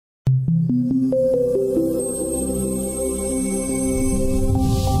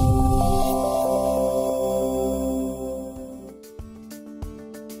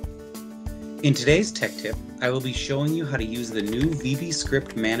In today's tech tip, I will be showing you how to use the new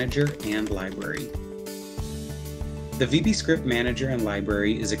Vbscript Manager and Library. The Vbscript Manager and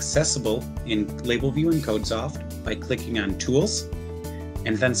Library is accessible in LabelView and CODESOFT by clicking on Tools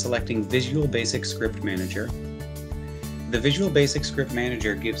and then selecting Visual Basic Script Manager. The Visual Basic Script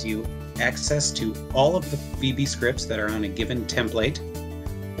Manager gives you access to all of the VB scripts that are on a given template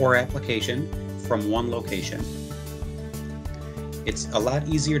or application from one location. It's a lot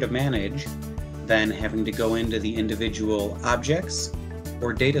easier to manage than having to go into the individual objects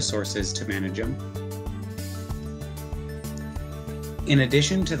or data sources to manage them. In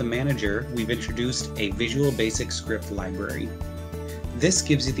addition to the manager, we've introduced a Visual Basic Script library. This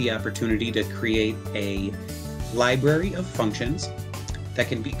gives you the opportunity to create a library of functions that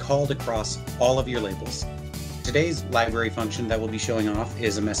can be called across all of your labels. Today's library function that we'll be showing off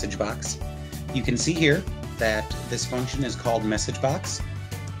is a message box. You can see here that this function is called message box,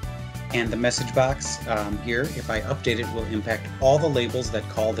 and the message box here, if I update it, will impact all the labels that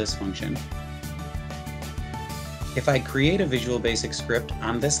call this function. If I create a Visual Basic script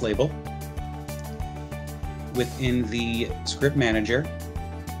on this label within the script manager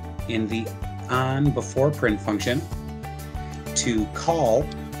in the onBeforePrint function to call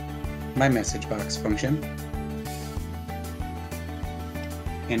my message box function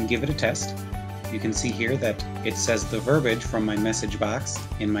and give it a test, you can see here that it says the verbiage from my message box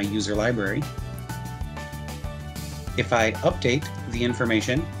in my user library. If I update the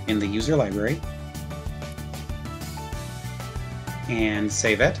information in the user library and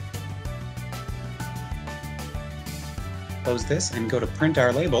save it, close this and go to print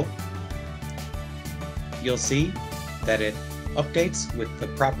our label, you'll see that it updates with the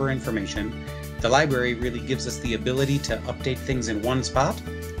proper information. The library really gives us the ability to update things in one spot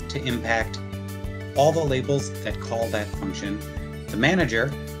to impact all the labels that call that function. The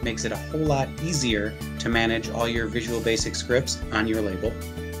manager makes it a whole lot easier to manage all your Visual Basic scripts on your label.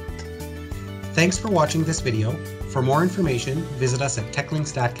 Thanks for watching this video. For more information, visit us at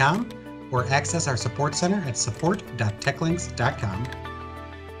techlinks.com or access our support center at support.techlinks.com.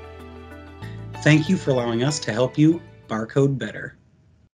 Thank you for allowing us to help you barcode better.